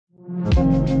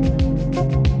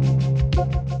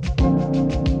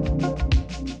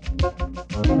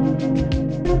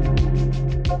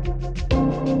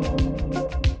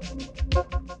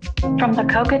From the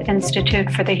Kogut Institute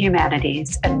for the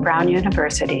Humanities at Brown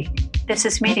University, this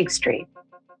is Meeting Street.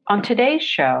 On today's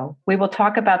show, we will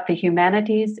talk about the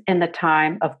humanities in the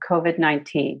time of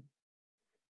COVID-19.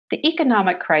 The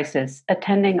economic crisis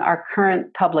attending our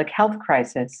current public health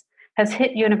crisis has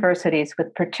hit universities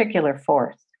with particular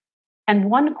force. And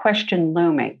one question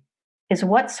looming is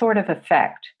what sort of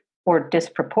effect, or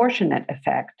disproportionate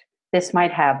effect, this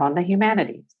might have on the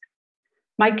humanities.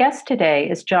 My guest today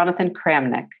is Jonathan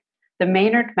Kramnik, the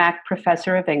Maynard Mack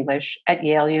Professor of English at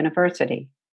Yale University.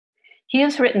 He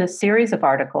has written a series of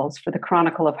articles for the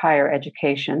Chronicle of Higher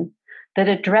Education that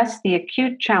address the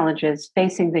acute challenges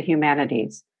facing the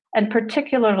humanities, and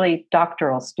particularly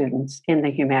doctoral students in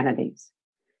the humanities.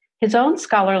 His own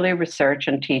scholarly research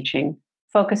and teaching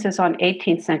focuses on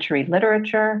 18th century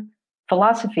literature,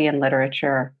 philosophy and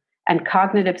literature, and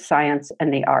cognitive science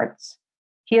and the arts.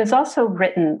 He has also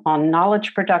written on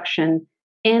knowledge production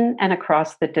in and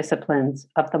across the disciplines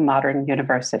of the modern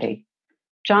university.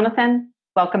 Jonathan,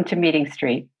 welcome to Meeting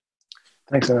Street.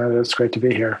 Thanks, Anna. It's great to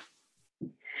be here.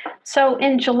 So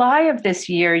in July of this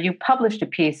year, you published a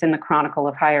piece in the Chronicle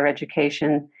of Higher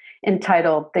Education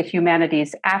entitled The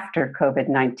Humanities After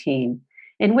COVID-19,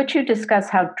 in which you discuss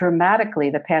how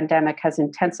dramatically the pandemic has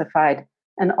intensified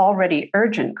an already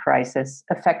urgent crisis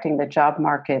affecting the job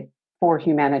market for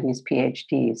humanities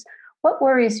PhDs. What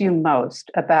worries you most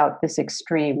about this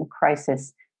extreme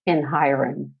crisis in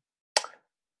hiring?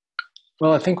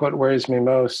 Well, I think what worries me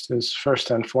most is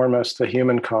first and foremost the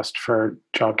human cost for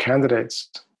job candidates,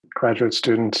 graduate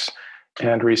students,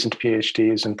 and recent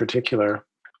PhDs in particular.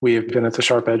 We have been at the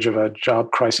sharp edge of a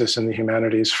job crisis in the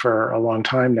humanities for a long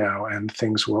time now, and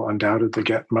things will undoubtedly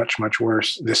get much, much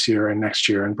worse this year and next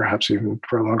year, and perhaps even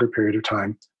for a longer period of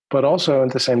time. But also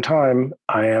at the same time,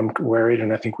 I am worried,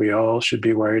 and I think we all should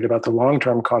be worried about the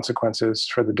long-term consequences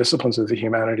for the disciplines of the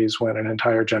humanities when an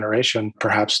entire generation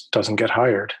perhaps doesn't get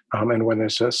hired, and when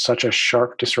there's such a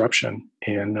sharp disruption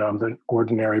in the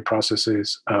ordinary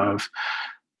processes of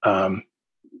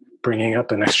bringing up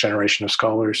the next generation of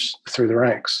scholars through the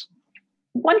ranks.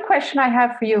 One question I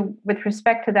have for you with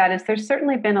respect to that is there's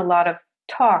certainly been a lot of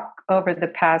talk over the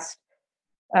past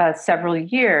several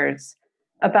years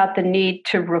about the need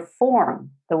to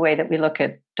reform the way that we look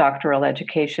at doctoral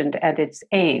education and its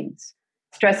aims,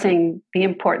 stressing the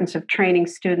importance of training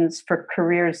students for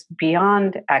careers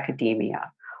beyond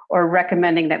academia, or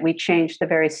recommending that we change the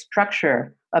very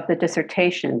structure of the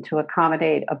dissertation to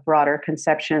accommodate a broader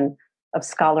conception of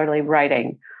scholarly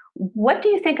writing. What do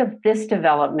you think of this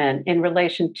development in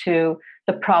relation to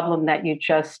the problem that you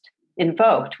just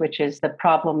invoked, which is the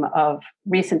problem of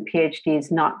recent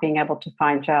PhDs not being able to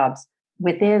find jobs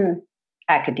within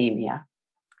academia?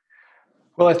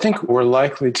 Well, I think we're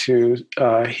likely to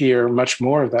hear much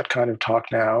more of that kind of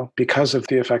talk now because of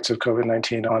the effects of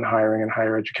COVID-19 on hiring and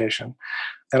higher education.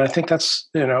 And I think that's,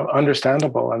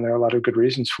 understandable, and there are a lot of good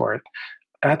reasons for it.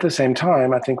 At the same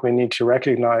time, I think we need to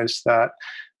recognize that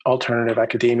alternative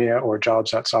academia or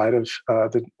jobs outside of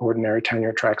the ordinary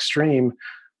tenure track stream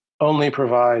only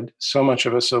provide so much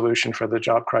of a solution for the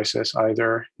job crisis,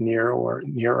 either near or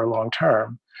long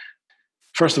term.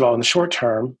 First of all, in the short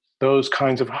term, those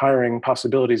kinds of hiring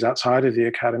possibilities outside of the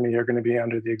academy are going to be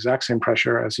under the exact same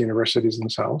pressure as universities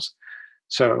themselves.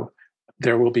 So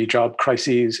there will be job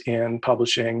crises in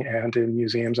publishing and in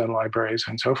museums and libraries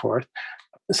and so forth.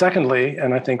 Secondly,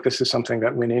 and I think this is something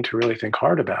that we need to really think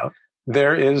hard about,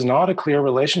 there is not a clear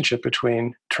relationship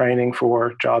between training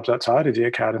for jobs outside of the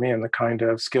academy and the kind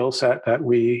of skill set that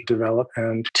we develop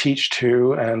and teach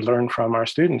to and learn from our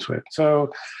students with.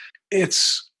 So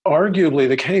it's arguably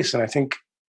the case, and I think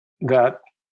that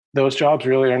those jobs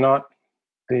really are not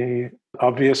the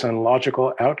obvious and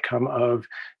logical outcome of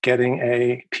getting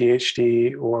a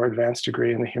PhD or advanced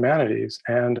degree in the humanities.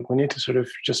 And we need to sort of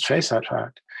just face that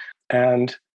fact.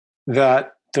 And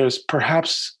that there's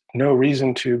perhaps no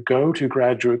reason to go to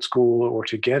graduate school or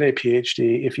to get a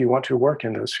PhD if you want to work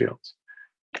in those fields.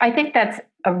 I think that's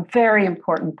a very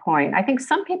important point. I think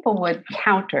some people would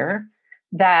counter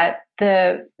that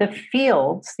the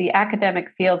fields, the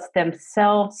academic fields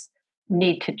themselves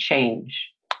need to change,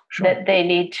 Sure. that they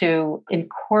need to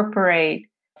incorporate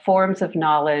forms of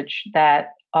knowledge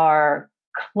that are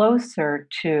closer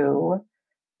to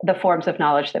the forms of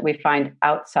knowledge that we find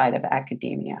outside of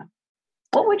academia.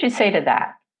 What would you say to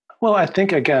that? Well, I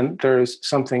think, again, there's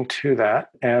something to that.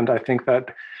 And I think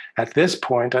that at this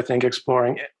point, I think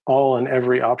exploring all and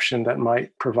every option that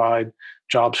might provide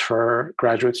jobs for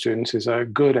graduate students is a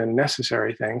good and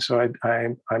necessary thing. So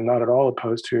I'm not at all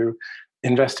opposed to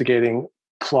investigating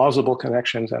plausible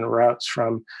connections and routes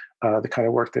from the kind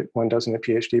of work that one does in a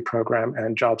PhD program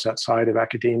and jobs outside of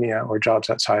academia or jobs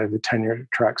outside of the tenure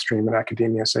track stream in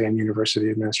academia, say in university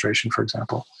administration, for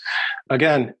example.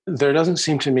 Again, there doesn't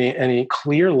seem to me any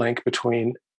clear link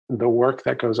between the work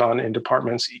that goes on in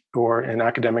departments or in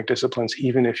academic disciplines,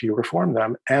 even if you reform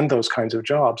them, and those kinds of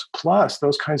jobs. Plus,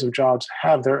 those kinds of jobs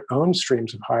have their own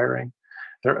streams of hiring,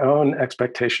 their own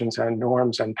expectations and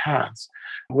norms and paths,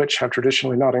 which have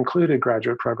traditionally not included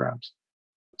graduate programs.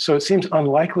 So it seems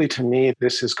unlikely to me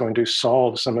this is going to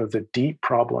solve some of the deep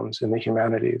problems in the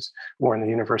humanities or in the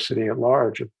university at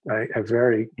large, a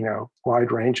very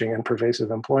wide-ranging and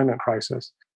pervasive employment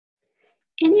crisis.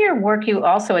 In your work, you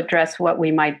also address what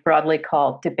we might broadly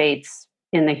call debates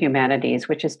in the humanities,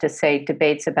 which is to say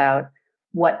debates about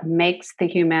what makes the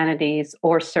humanities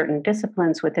or certain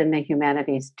disciplines within the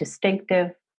humanities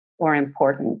distinctive or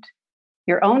important.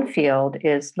 Your own field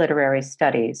is literary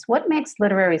studies. What makes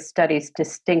literary studies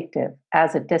distinctive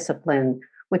as a discipline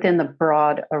within the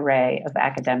broad array of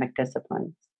academic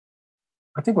disciplines?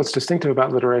 I think what's distinctive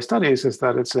about literary studies is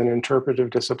that it's an interpretive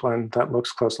discipline that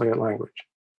looks closely at language.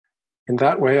 In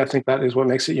that way, I think that is what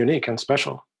makes it unique and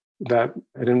special, that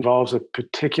it involves a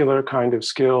particular kind of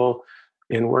skill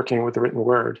in working with the written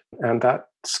word. And that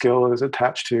skill is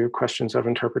attached to questions of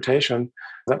interpretation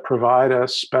that provide a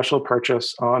special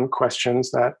purchase on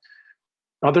questions that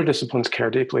other disciplines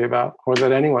care deeply about or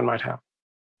that anyone might have.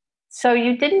 So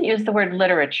you didn't use the word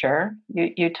literature.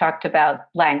 You talked about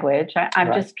language. I'm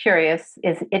Right. just curious,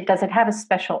 does it have a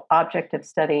special object of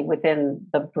study within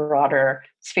the broader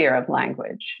sphere of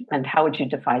language? And how would you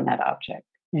define that object?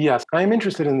 Yes, I'm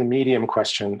interested in the medium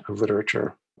question of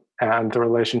literature and the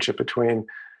relationship between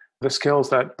the skills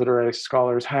that literary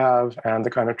scholars have and the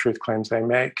kind of truth claims they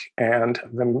make and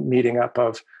the meeting up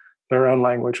of their own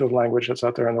language with language that's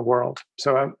out there in the world.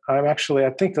 So I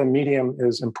think the medium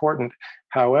is important.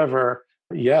 However,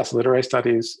 yes, literary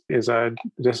studies is a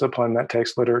discipline that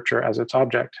takes literature as its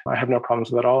object. I have no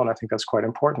problems with it at all, and I think that's quite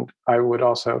important. I would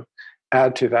also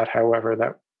add to that, however,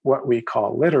 that what we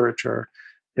call literature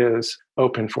is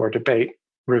open for debate.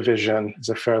 Revision is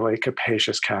a fairly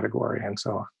capacious category, and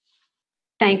so on.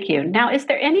 Thank you. Now, is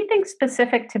there anything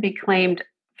specific to be claimed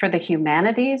for the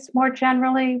humanities more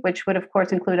generally, which would, of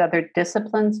course, include other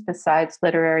disciplines besides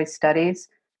literary studies,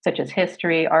 such as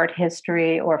history, art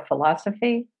history, or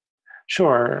philosophy?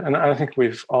 Sure. And I think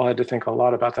we've all had to think a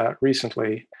lot about that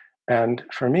recently. And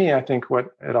for me, I think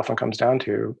what it often comes down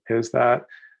to is that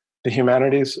the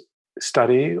humanities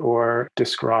study or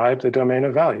describe the domain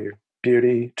of value,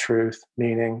 beauty, truth,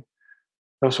 meaning,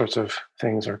 those sorts of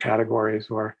things or categories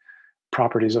or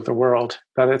properties of the world,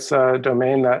 that it's a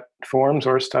domain that forms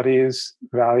or studies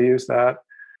values that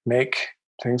make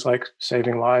things like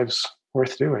saving lives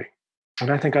worth doing.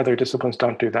 And I think other disciplines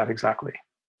don't do that exactly.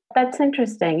 That's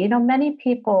interesting. Many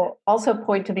people also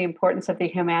point to the importance of the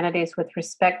humanities with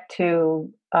respect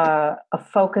to a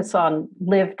focus on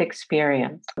lived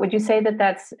experience. Would you say that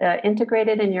that's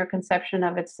integrated in your conception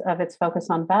of its focus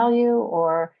on value,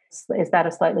 or is that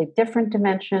a slightly different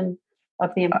dimension of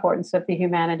the importance of the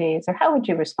humanities, or how would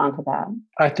you respond to that?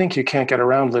 I think you can't get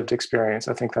around lived experience.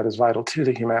 I think that is vital to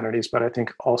the humanities, but I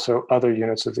think also other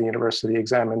units of the university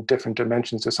examine different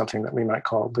dimensions of something that we might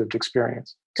call lived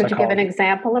experience. Could you give an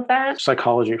example of that?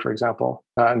 Psychology, for example,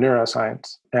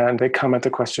 neuroscience. And they come at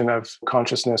the question of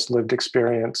consciousness, lived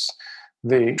experience,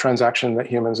 the transaction that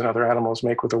humans and other animals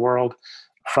make with the world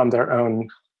from their own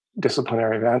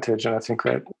disciplinary vantage. And I think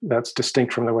that that's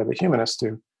distinct from the way the humanists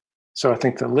do. So I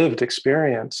think the lived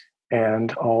experience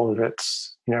and all of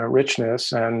its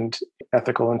richness and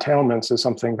ethical entailments is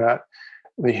something that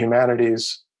the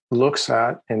humanities looks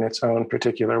at in its own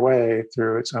particular way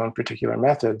through its own particular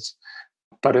methods,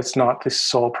 but it's not the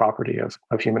sole property of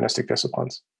humanistic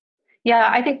disciplines. Yeah,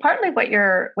 I think partly what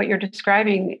you're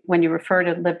describing when you refer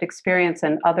to lived experience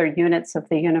and other units of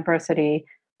the university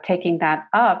taking that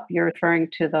up, you're referring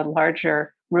to the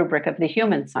larger rubric of the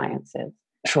human sciences.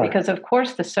 Sure. Because of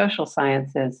course the social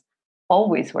sciences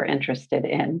always were interested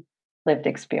in lived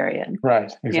experience.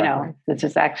 Right, exactly. This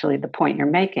is actually the point you're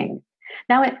making.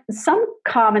 Now, some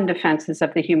common defenses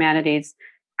of the humanities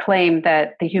claim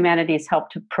that the humanities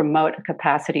help to promote a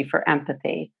capacity for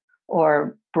empathy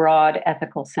or broad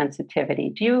ethical sensitivity.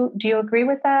 Do you agree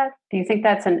with that? Do you think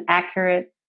that's an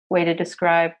accurate way to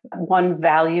describe one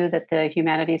value that the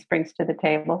humanities brings to the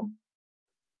table?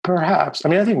 Perhaps.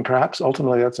 I think perhaps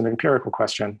ultimately that's an empirical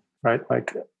question, right?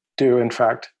 Like, do in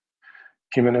fact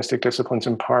humanistic disciplines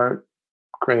impart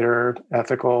greater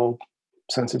ethical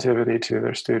sensitivity to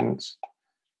their students?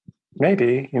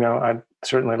 maybe, I'd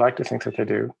certainly like to think that they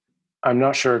do. I'm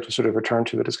not sure, to sort of return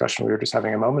to the discussion we were just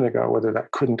having a moment ago, whether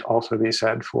that couldn't also be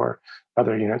said for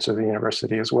other units of the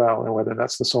university as well, and whether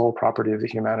that's the sole property of the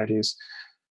humanities.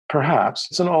 Perhaps.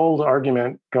 It's an old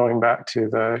argument going back to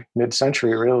the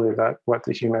mid-century, really, that what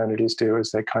the humanities do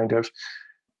is they kind of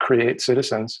create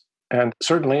citizens. And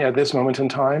certainly at this moment in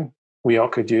time, we all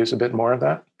could use a bit more of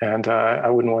that. And I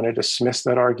wouldn't want to dismiss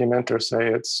that argument or say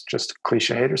it's just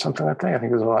cliched or something like that. I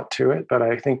think there's a lot to it. But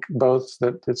I think both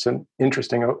that it's an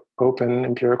interesting, open,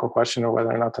 empirical question of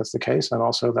whether or not that's the case, and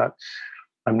also that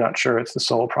I'm not sure it's the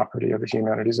sole property of the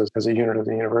humanities as a unit of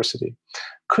the university.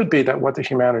 Could be that what the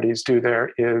humanities do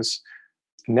there is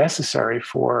necessary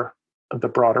for the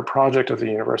broader project of the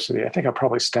university. I think I'll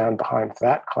probably stand behind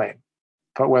that claim.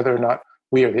 But whether or not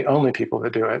we are the only people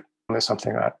that do it is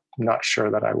something that I'm not sure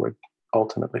that I would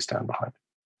ultimately stand behind.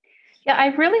 Yeah, I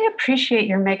really appreciate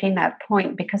your making that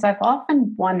point, because I've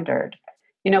often wondered,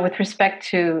 with respect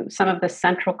to some of the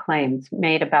central claims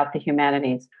made about the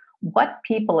humanities, what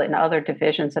people in other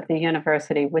divisions of the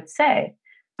university would say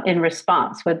in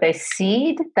response. Would they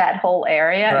cede that whole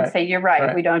area and say, "You're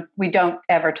right. We don't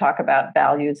ever talk about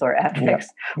values or ethics"?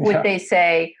 Yeah. Would they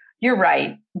say, "You're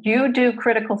right. You do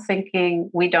critical thinking.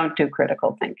 We don't do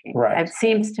critical thinking"? Right. It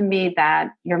seems to me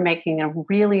that you're making a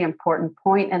really important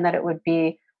point, and that it would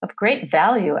be of great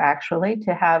value, actually,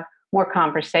 to have more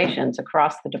conversations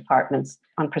across the departments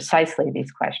on precisely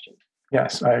these questions.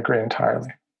 Yes, I agree entirely.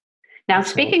 Now,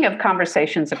 absolutely. Speaking of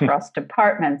conversations across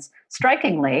departments,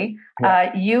 strikingly,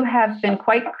 you have been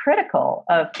quite critical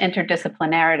of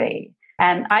interdisciplinarity.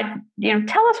 And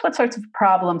tell us what sorts of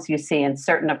problems you see in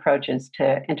certain approaches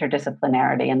to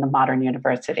interdisciplinarity in the modern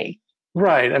university.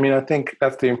 Right. I mean, I think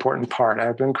that's the important part.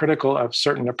 I've been critical of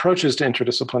certain approaches to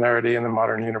interdisciplinarity in the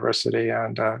modern university,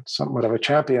 and somewhat of a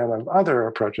champion of other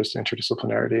approaches to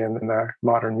interdisciplinarity in the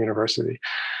modern university.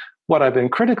 What I've been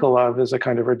critical of is a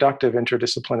kind of reductive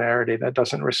interdisciplinarity that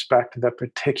doesn't respect the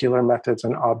particular methods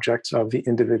and objects of the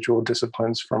individual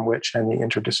disciplines from which any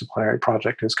interdisciplinary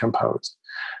project is composed.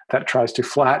 That tries to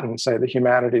flatten, say, the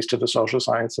humanities to the social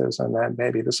sciences, and then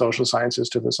maybe the social sciences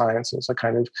to the sciences, a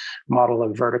kind of model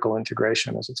of vertical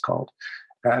integration, as it's called.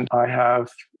 And I have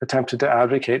attempted to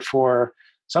advocate for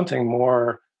something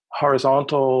more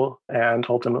horizontal and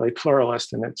ultimately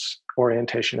pluralist in its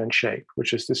orientation and shape,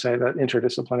 which is to say that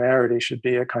interdisciplinarity should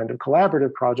be a kind of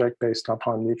collaborative project based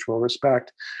upon mutual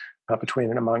respect between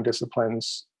and among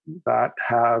disciplines that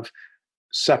have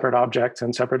separate objects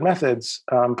and separate methods,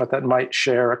 but that might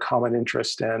share a common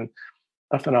interest in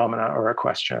a phenomena or a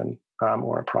question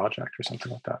or a project or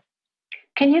something like that.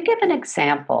 Can you give an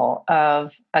example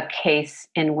of a case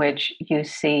in which you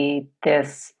see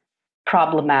this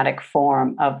problematic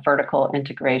form of vertical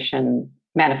integration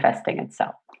manifesting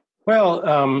itself? Well,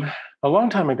 a long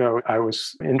time ago, I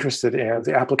was interested in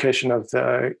the application of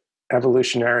the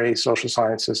evolutionary social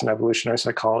sciences and evolutionary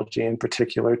psychology in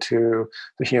particular to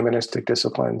the humanistic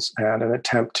disciplines, and an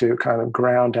attempt to kind of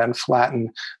ground and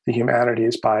flatten the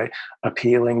humanities by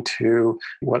appealing to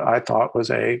what I thought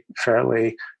was a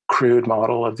fairly crude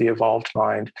model of the evolved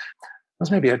mind. It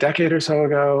was maybe a decade or so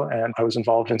ago, and I was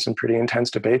involved in some pretty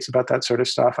intense debates about that sort of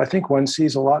stuff. I think one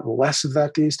sees a lot less of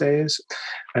that these days.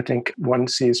 I think one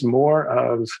sees more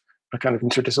of a kind of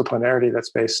interdisciplinarity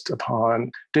that's based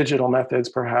upon digital methods,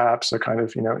 perhaps, a kind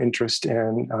of interest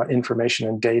in information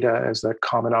and data as the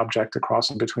common object across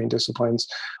and between disciplines.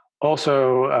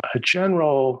 Also, a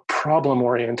general problem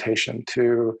orientation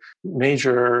to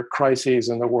major crises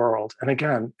in the world. And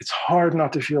again, it's hard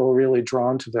not to feel really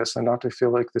drawn to this and not to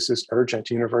feel like this is urgent.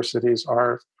 Universities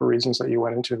are, for reasons that you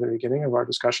went into at the beginning of our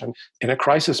discussion, in a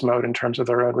crisis mode in terms of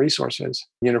their own resources.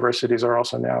 Universities are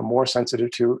also now more sensitive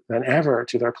than ever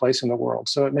to their place in the world.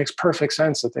 So it makes perfect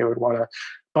sense that they would want to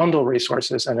bundle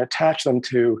resources and attach them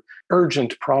to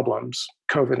urgent problems,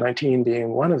 COVID-19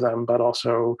 being one of them, but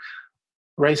also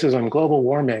racism, global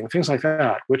warming, things like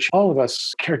that, which all of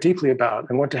us care deeply about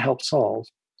and want to help solve.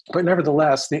 But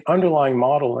nevertheless, the underlying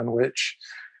model in which,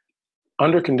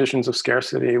 under conditions of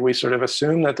scarcity, we sort of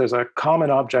assume that there's a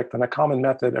common object and a common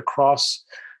method across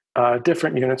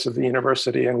different units of the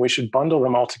university, and we should bundle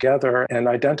them all together and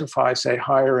identify, say,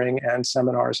 hiring and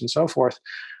seminars and so forth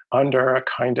under a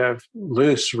kind of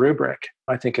loose rubric,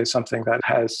 I think is something that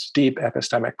has deep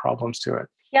epistemic problems to it.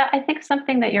 Yeah, I think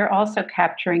something that you're also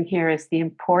capturing here is the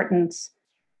importance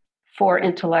for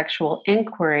intellectual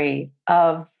inquiry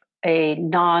of a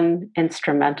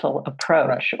non-instrumental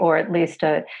approach, right, or at least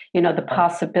the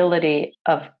possibility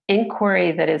of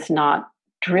inquiry that is not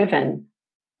driven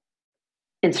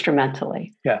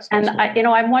instrumentally. Yes, and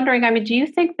I'm wondering. Do you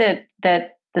think that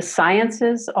the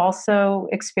sciences also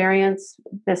experience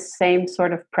this same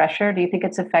sort of pressure? Do you think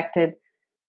it's affected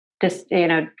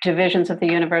divisions of the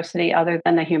university other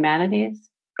than the humanities?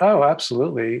 Oh,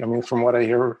 absolutely. I mean, from what I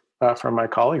hear from my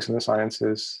colleagues in the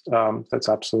sciences, that's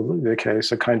absolutely the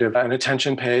case. A kind of an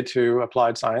attention paid to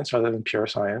applied science rather than pure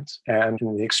science. And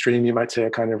in the extreme, you might say a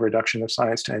kind of reduction of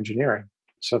science to engineering,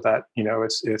 so that,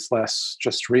 it's less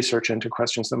just research into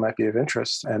questions that might be of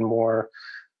interest and more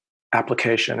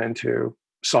application into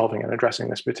solving and addressing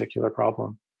this particular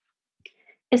problem.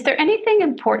 Is there anything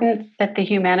important that the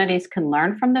humanities can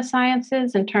learn from the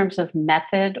sciences in terms of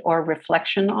method or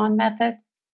reflection on method?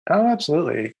 Oh,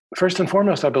 absolutely. First and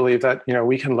foremost, I believe that,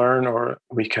 we can learn or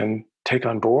we can take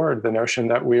on board the notion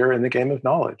that we're in the game of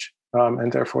knowledge,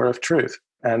 and therefore of truth,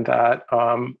 and that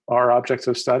our objects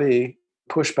of study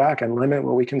push back and limit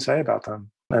what we can say about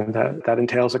them. And that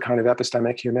entails a kind of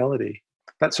epistemic humility.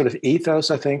 That sort of ethos,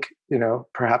 I think,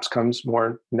 perhaps comes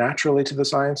more naturally to the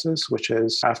sciences, which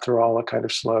is, after all, a kind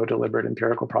of slow, deliberate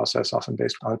empirical process, often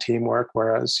based on teamwork,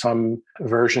 whereas some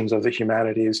versions of the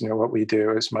humanities, what we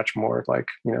do is much more like,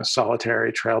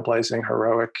 solitary, trailblazing,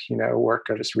 heroic, work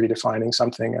of just redefining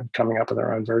something and coming up with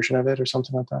our own version of it or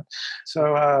something like that.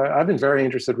 So I've been very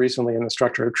interested recently in the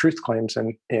structure of truth claims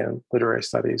in literary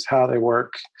studies, how they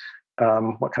work,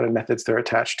 what kind of methods they're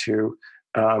attached to,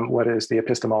 what is the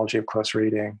epistemology of close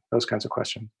reading, those kinds of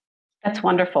questions. That's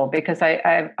wonderful, because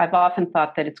I've often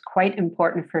thought that it's quite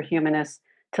important for humanists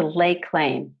to lay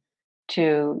claim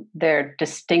to their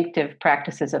distinctive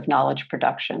practices of knowledge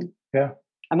production. Yeah.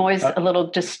 I'm always a little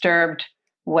disturbed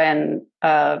when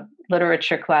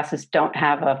literature classes don't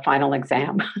have a final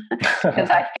exam, because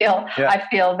I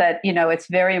feel that, it's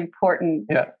very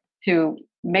important to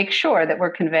make sure that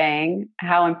we're conveying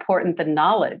how important the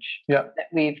knowledge that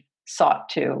we've sought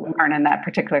to learn in that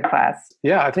particular class.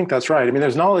 Yeah, I think that's right. I mean,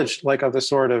 there's knowledge like of the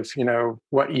sort of,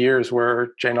 what years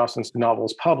were Jane Austen's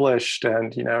novels published,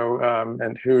 and,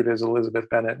 and who does Elizabeth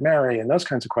Bennet marry, and those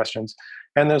kinds of questions.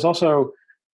 And there's also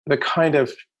the kind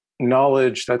of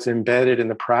knowledge that's embedded in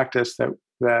the practice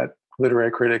that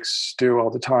literary critics do all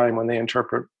the time when they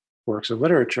interpret works of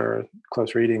literature,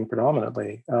 close reading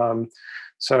predominantly.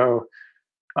 So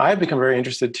I've become very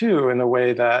interested too in the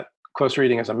way that close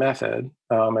reading is a method,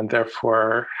 and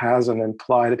therefore has an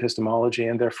implied epistemology,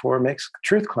 and therefore makes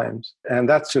truth claims. And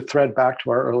that's to thread back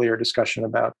to our earlier discussion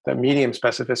about the medium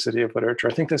specificity of literature.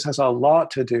 I think this has a lot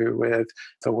to do with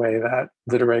the way that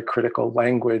literary critical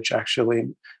language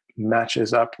actually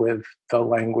matches up with the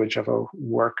language of a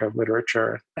work of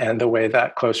literature, and the way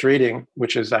that close reading,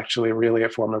 which is actually really a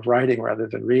form of writing rather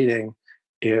than reading,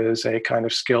 is a kind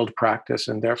of skilled practice,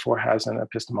 and therefore has an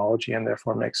epistemology, and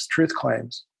therefore makes truth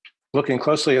claims. Looking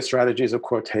closely at strategies of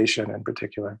quotation in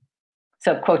particular.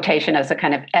 So quotation as a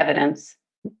kind of evidence.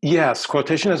 Yes,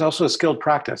 quotation is also a skilled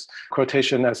practice.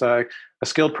 Quotation as a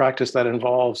skilled practice that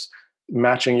involves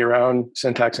matching your own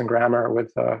syntax and grammar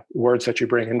with words that you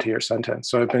bring into your sentence.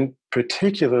 So I've been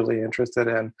particularly interested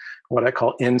in what I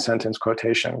call in-sentence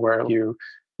quotation, where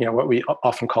what we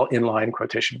often call inline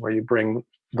quotation, where you bring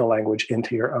the language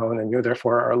into your own, and you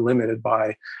therefore are limited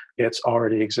by its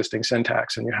already existing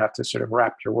syntax, and you have to sort of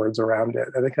wrap your words around it.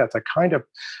 I think that's a kind of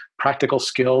practical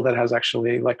skill that has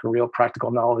actually like a real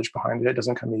practical knowledge behind it. It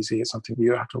doesn't come easy. It's something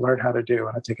you have to learn how to do,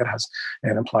 and I think it has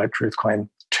an implied truth claim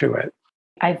to it.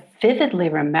 I vividly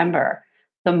remember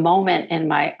the moment in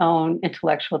my own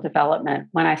intellectual development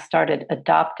when I started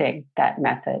adopting that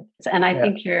method. And I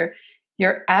think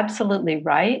you're absolutely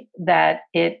right that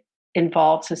it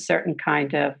involves a certain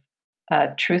kind of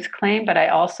truth claim, but I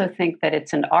also think that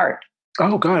it's an art.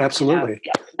 Oh, God, absolutely.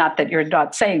 Not that you're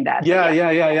not saying that.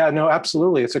 Yeah. No,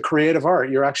 absolutely. It's a creative art.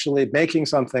 You're actually making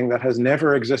something that has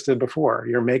never existed before.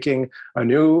 You're making a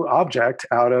new object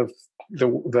out of the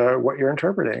what you're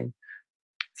interpreting.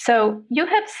 So you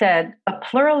have said a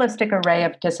pluralistic array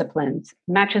of disciplines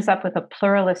matches up with a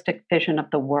pluralistic vision of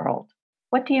the world.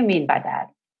 What do you mean by that?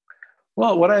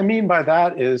 Well, what I mean by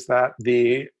that is that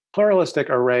the pluralistic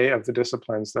array of the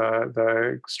disciplines,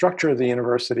 the structure of the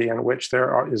university, in which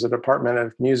there is a department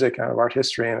of music and of art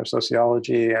history and of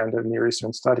sociology and of Near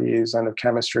Eastern studies and of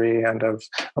chemistry and of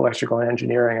electrical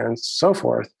engineering and so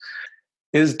forth,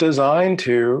 is designed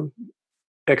to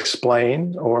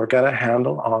explain or get a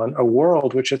handle on a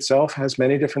world which itself has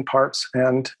many different parts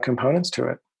and components to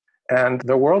it. And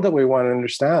the world that we want to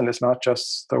understand is not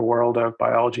just the world of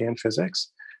biology and physics,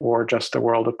 or just the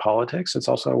world of politics. It's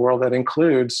also a world that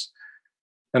includes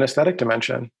an aesthetic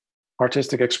dimension,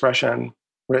 artistic expression,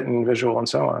 written, visual, and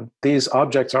so on. These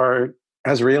objects are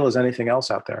as real as anything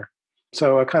else out there.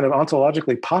 So a kind of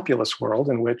ontologically populous world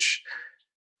in which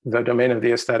the domain of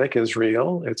the aesthetic is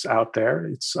real, it's out there,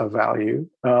 it's of value,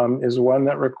 is one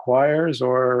that requires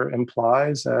or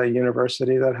implies a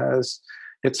university that has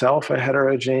itself a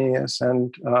heterogeneous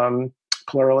and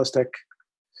pluralistic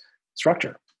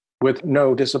structure with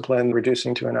no discipline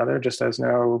reducing to another, just as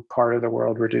no part of the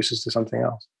world reduces to something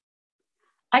else.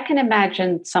 I can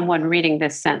imagine someone reading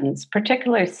this sentence,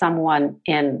 particularly someone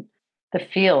in the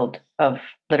field of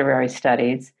literary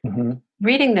studies,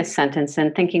 reading this sentence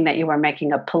and thinking that you are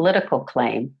making a political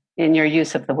claim in your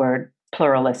use of the word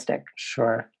pluralistic.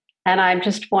 Sure. And I'm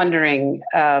just wondering,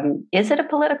 is it a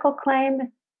political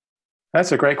claim?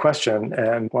 That's a great question,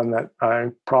 and one that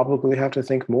I probably have to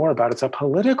think more about. It's a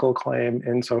political claim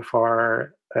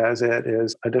insofar as it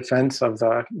is a defense of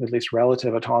the, at least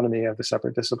relative autonomy of the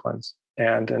separate disciplines,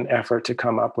 and an effort to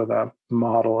come up with a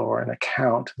model or an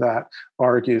account that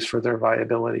argues for their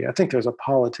viability. I think there's a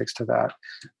politics to that.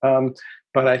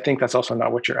 But I think that's also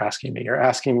not what you're asking me. You're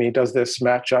asking me, does this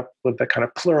match up with the kind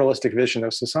of pluralistic vision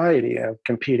of society, of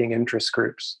competing interest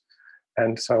groups,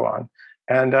 and so on?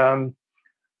 And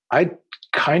I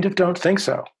kind of don't think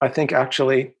so. I think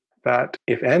actually that,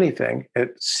 if anything,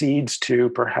 it cedes to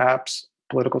perhaps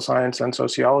political science and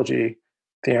sociology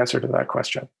the answer to that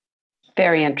question.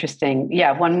 Very interesting.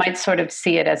 Yeah, one might sort of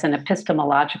see it as an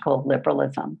epistemological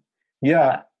liberalism.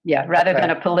 Yeah. Rather than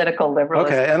a political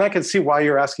liberalism. Okay, and I can see why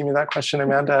you're asking me that question,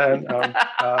 Amanda.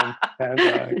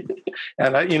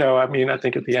 And I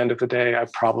think at the end of the day, I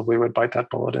probably would bite that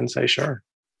bullet and say, sure.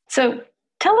 So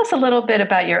tell us a little bit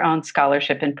about your own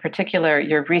scholarship, in particular,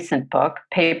 your recent book,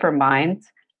 Paper Minds,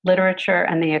 Literature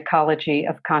and the Ecology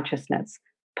of Consciousness,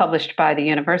 published by the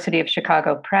University of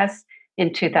Chicago Press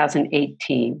in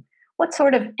 2018. What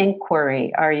sort of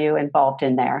inquiry are you involved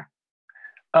in there?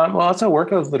 Well, it's a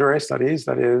work of literary studies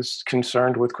that is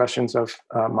concerned with questions of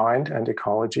mind and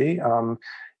ecology,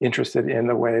 interested in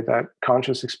the way that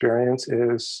conscious experience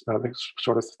is the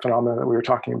sort of phenomena that we were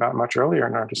talking about much earlier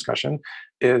in our discussion,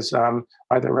 is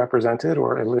either represented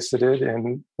or elicited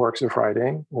in works of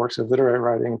writing, works of literary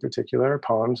writing in particular,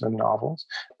 poems and novels,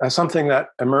 as something that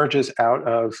emerges out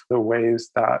of the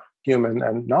ways that human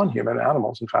and non-human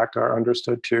animals, in fact, are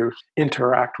understood to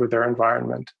interact with their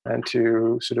environment and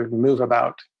to sort of move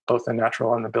about both the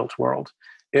natural and the built world.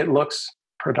 It looks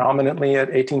predominantly at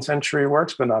 18th century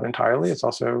works, but not entirely. It's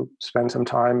also spent some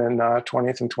time in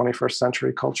 20th and 21st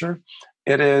century culture.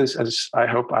 It is, as I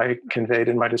hope I conveyed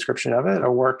in my description of it,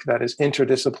 a work that is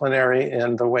interdisciplinary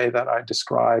in the way that I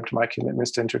described my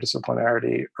commitments to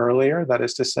interdisciplinarity earlier. That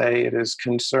is to say, it is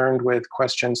concerned with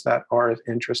questions that are of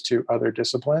interest to other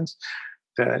disciplines.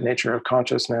 The nature of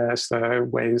consciousness, the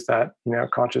ways that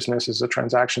consciousness is a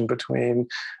transaction between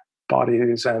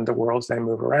bodies and the worlds they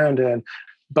move around in,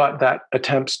 but that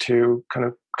attempts to kind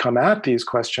of come at these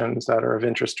questions that are of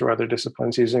interest to other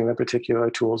disciplines using the particular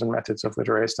tools and methods of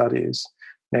literary studies,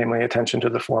 namely attention to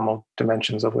the formal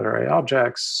dimensions of literary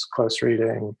objects, close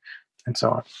reading, and so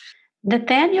on.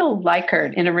 Nathaniel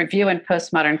Likert, in a review in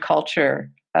Postmodern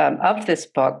Culture of this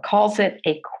book, calls it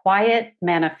a quiet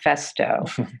manifesto.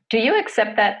 Do you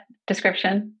accept that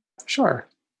description? Sure.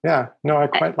 Yeah. No,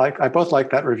 I both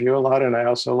like that review a lot, and I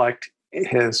also liked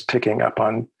his picking up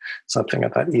on something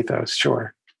of that ethos.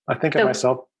 Sure. I think of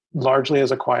myself largely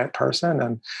as a quiet person,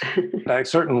 and I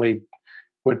certainly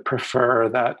would prefer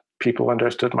that people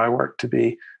understood my work to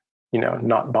be,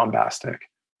 not bombastic.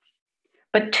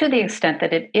 But to the extent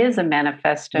that it is a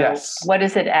manifesto, yes. What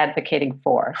is it advocating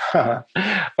for?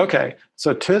 Okay.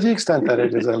 So to the extent that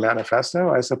it is a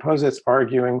manifesto, I suppose it's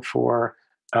arguing for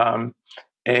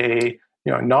a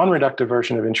non-reductive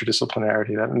version of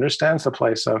interdisciplinarity that understands the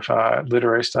place of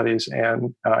literary studies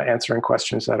and answering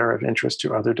questions that are of interest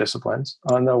to other disciplines,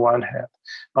 on the one hand.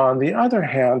 On the other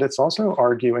hand, it's also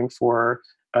arguing for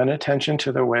an attention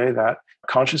to the way that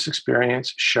conscious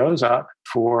experience shows up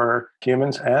for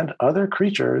humans and other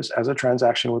creatures as a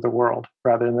transaction with the world,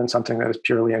 rather than something that is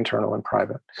purely internal and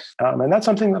private. And that's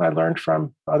something that I learned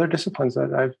from other disciplines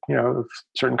that I've,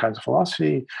 certain kinds of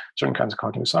philosophy, certain kinds of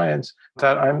cognitive science,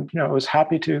 that I'm, was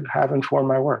happy to have inform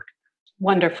my work.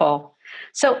 Wonderful.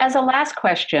 So as a last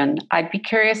question, I'd be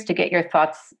curious to get your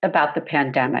thoughts about the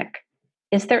pandemic.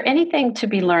 Is there anything to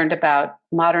be learned about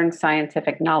modern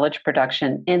scientific knowledge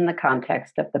production in the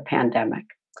context of the pandemic?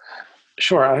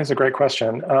 Sure, I think it's a great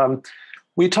question.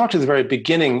 We talked at the very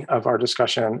beginning of our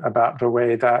discussion about the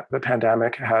way that the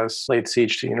pandemic has laid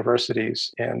siege to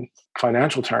universities in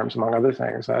financial terms, among other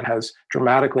things, that has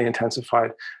dramatically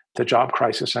intensified the job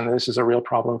crisis. And this is a real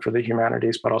problem for the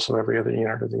humanities, but also every other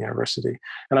unit of the university.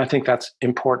 And I think that's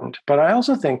important. But I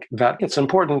also think that it's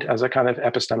important as a kind of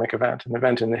epistemic event, an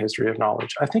event in the history of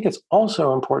knowledge. I think it's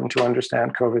also important to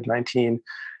understand COVID-19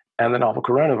 and the novel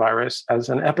coronavirus as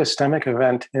an epistemic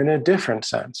event in a different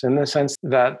sense, in the sense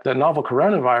that the novel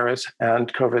coronavirus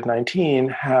and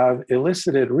COVID-19 have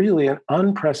elicited really an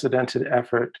unprecedented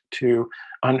effort to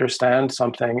understand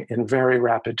something in very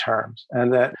rapid terms,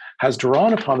 and that has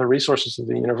drawn upon the resources of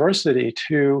the university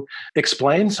to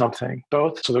explain something,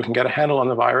 both so that we can get a handle on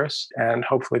the virus and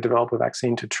hopefully develop a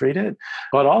vaccine to treat it,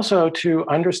 but also to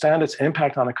understand its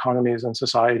impact on economies and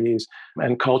societies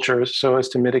and cultures so as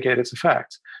to mitigate its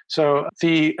effects. So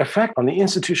the effect on the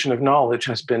institution of knowledge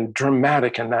has been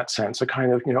dramatic in that sense, a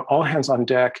kind of, all hands on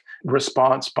deck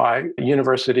response by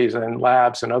universities and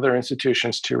labs and other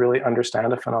institutions to really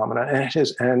understand a phenomenon.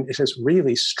 And it has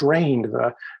really strained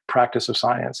the practice of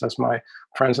science, as my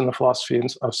friends in the philosophy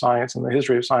of science and the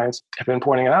history of science have been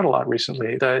pointing out a lot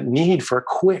recently. The need for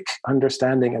quick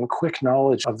understanding and quick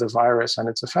knowledge of the virus and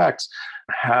its effects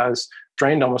has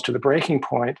strained almost to the breaking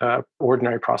point.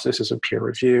 Ordinary processes of peer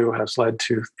review has led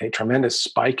to a tremendous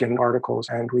spike in articles,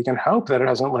 and we can hope that it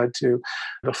hasn't led to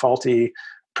the faulty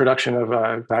production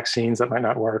of vaccines that might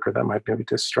not work or that might be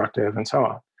destructive and so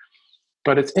on.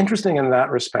 But it's interesting in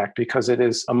that respect because it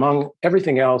is, among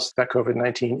everything else that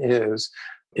COVID-19 is,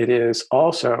 it is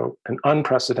also an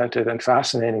unprecedented and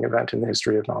fascinating event in the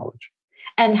history of knowledge.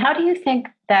 And how do you think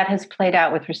that has played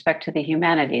out with respect to the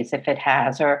humanities, if it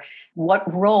has, or what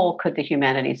role could the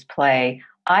humanities play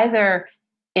either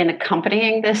in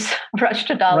accompanying this rush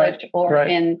to knowledge or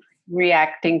in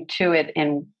reacting to it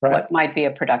in what might be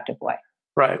a productive way?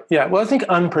 Right. Yeah. Well, I think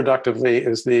unproductively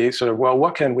is the sort of,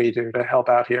 what can we do to help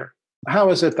out here?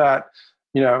 How is it that,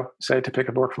 say to pick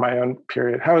a book from my own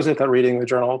period, how is it that reading the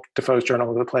journal, Defoe's Journal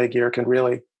of the Plague Year, can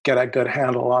really get a good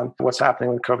handle on what's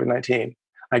happening with COVID-19?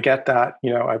 I get that,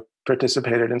 I've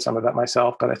participated in some of that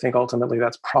myself, but I think ultimately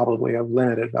that's probably of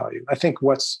limited value. I think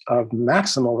what's of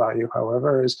maximal value,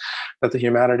 however, is that the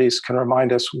humanities can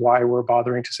remind us why we're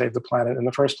bothering to save the planet in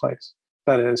the first place.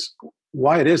 That is,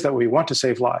 why it is that we want to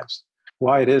save lives.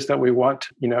 Why it is that we want,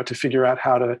 to figure out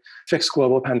how to fix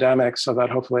global pandemics so that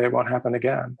hopefully it won't happen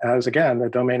again, as again, the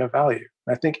domain of value.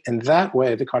 I think in that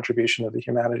way, the contribution of the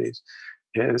humanities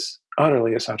is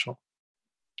utterly essential.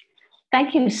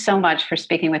 Thank you so much for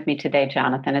speaking with me today,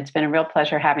 Jonathan. It's been a real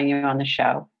pleasure having you on the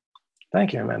show.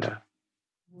 Thank you, Amanda.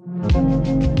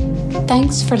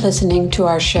 Thanks for listening to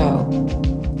our show.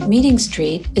 Meeting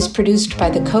Street is produced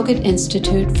by the Kogut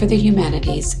Institute for the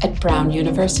Humanities at Brown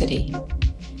University.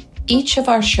 Each of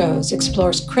our shows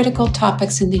explores critical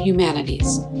topics in the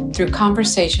humanities through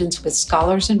conversations with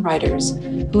scholars and writers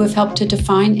who have helped to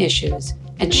define issues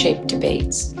and shape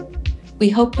debates. We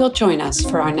hope you'll join us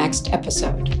for our next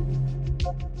episode.